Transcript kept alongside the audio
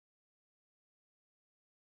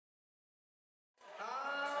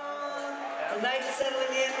night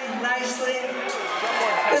settling in nicely.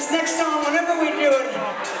 This next song, whenever we do it,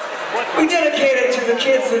 we dedicate it to the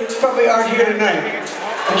kids that probably aren't here tonight.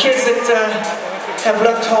 The kids that have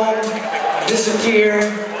left home, disappeared,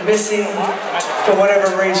 missing, for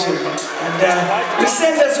whatever reason. And we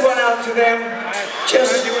send this one out to them,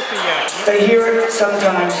 just they hear it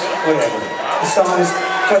sometimes, whatever. The song is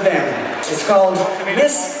for them. It's called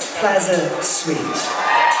Miss Plaza Suite.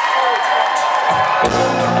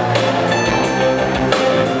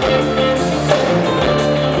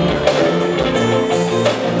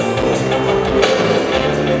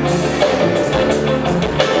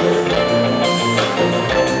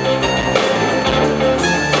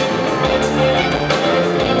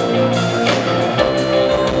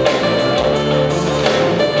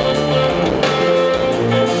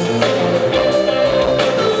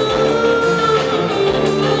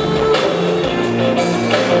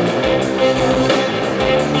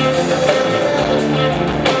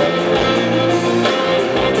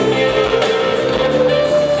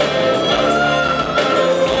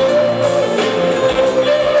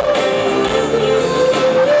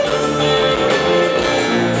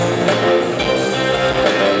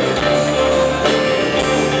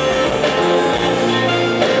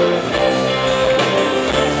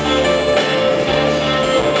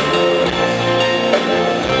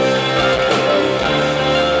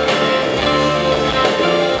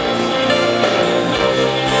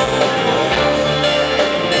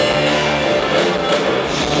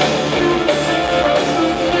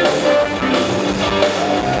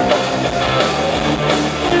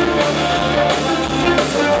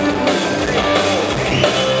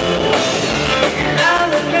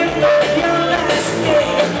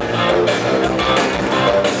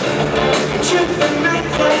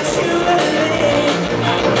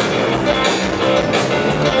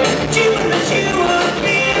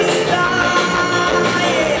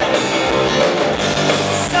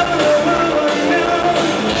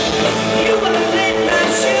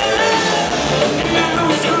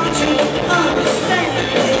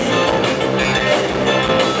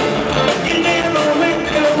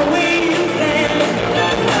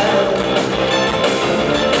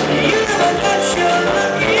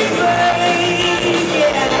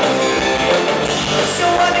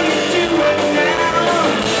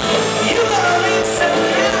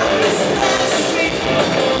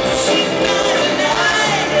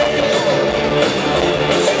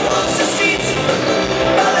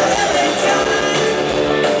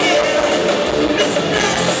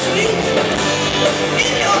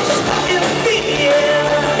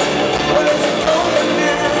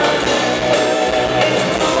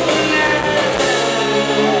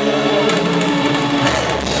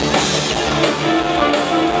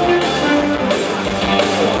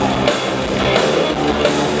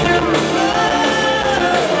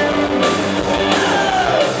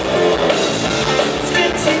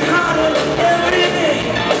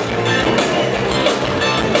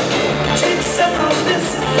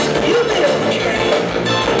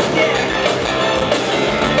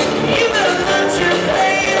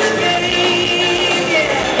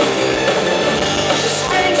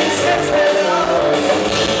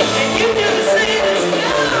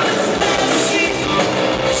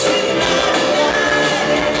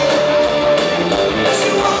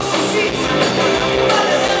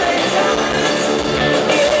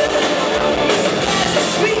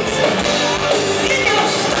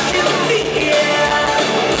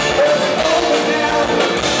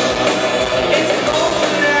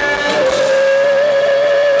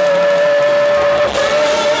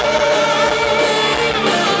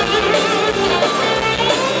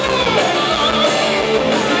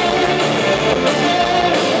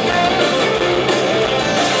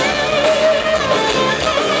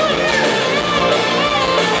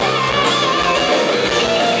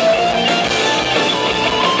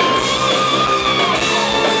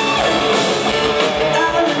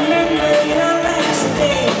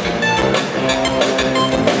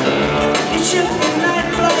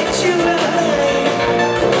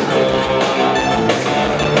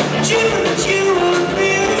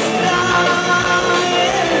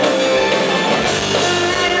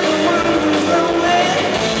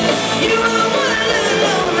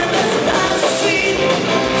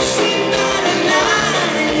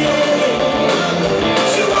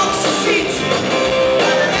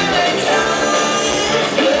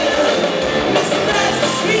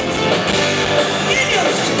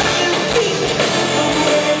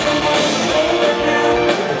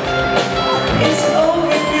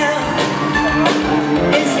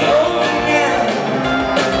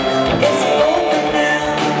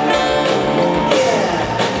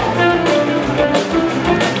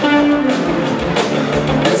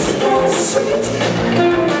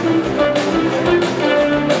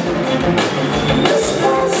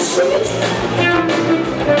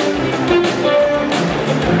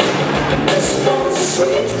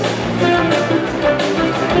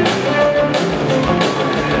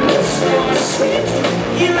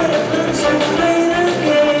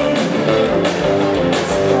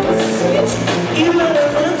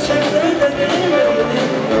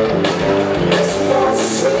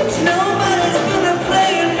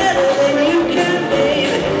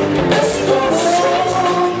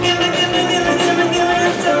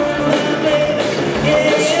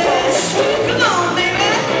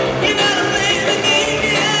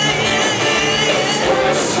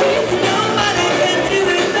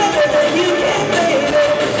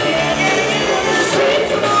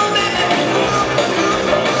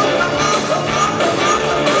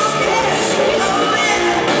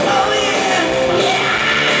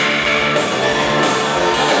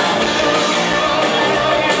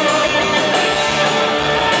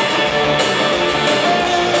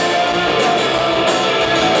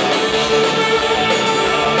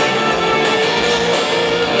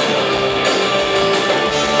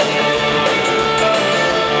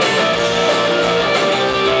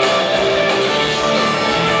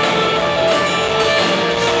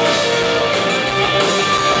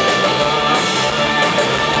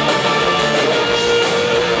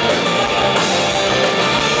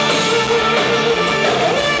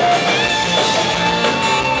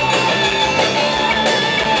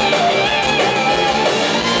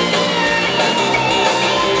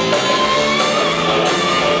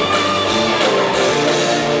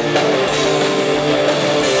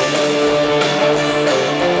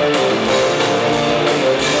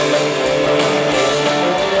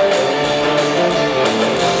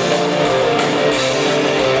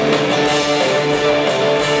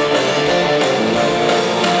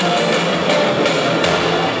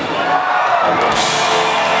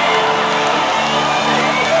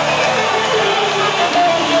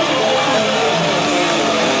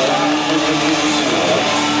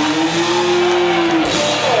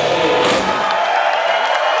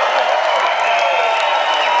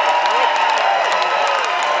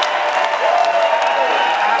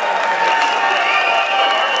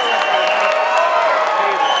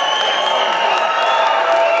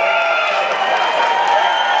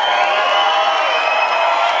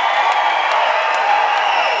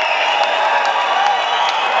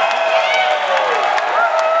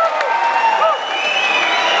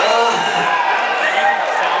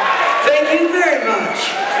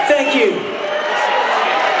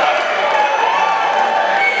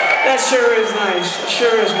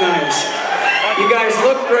 sure is nice. You guys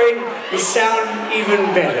look great, you sound even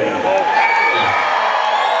better.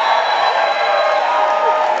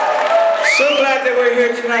 So glad that we're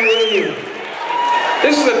here tonight with you.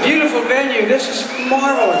 This is a beautiful venue. This is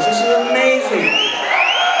marvelous. This is amazing.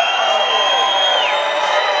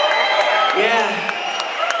 Yeah.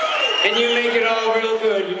 And you make it all real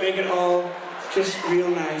good. You make it all just real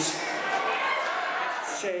nice.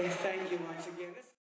 Say thank you once again.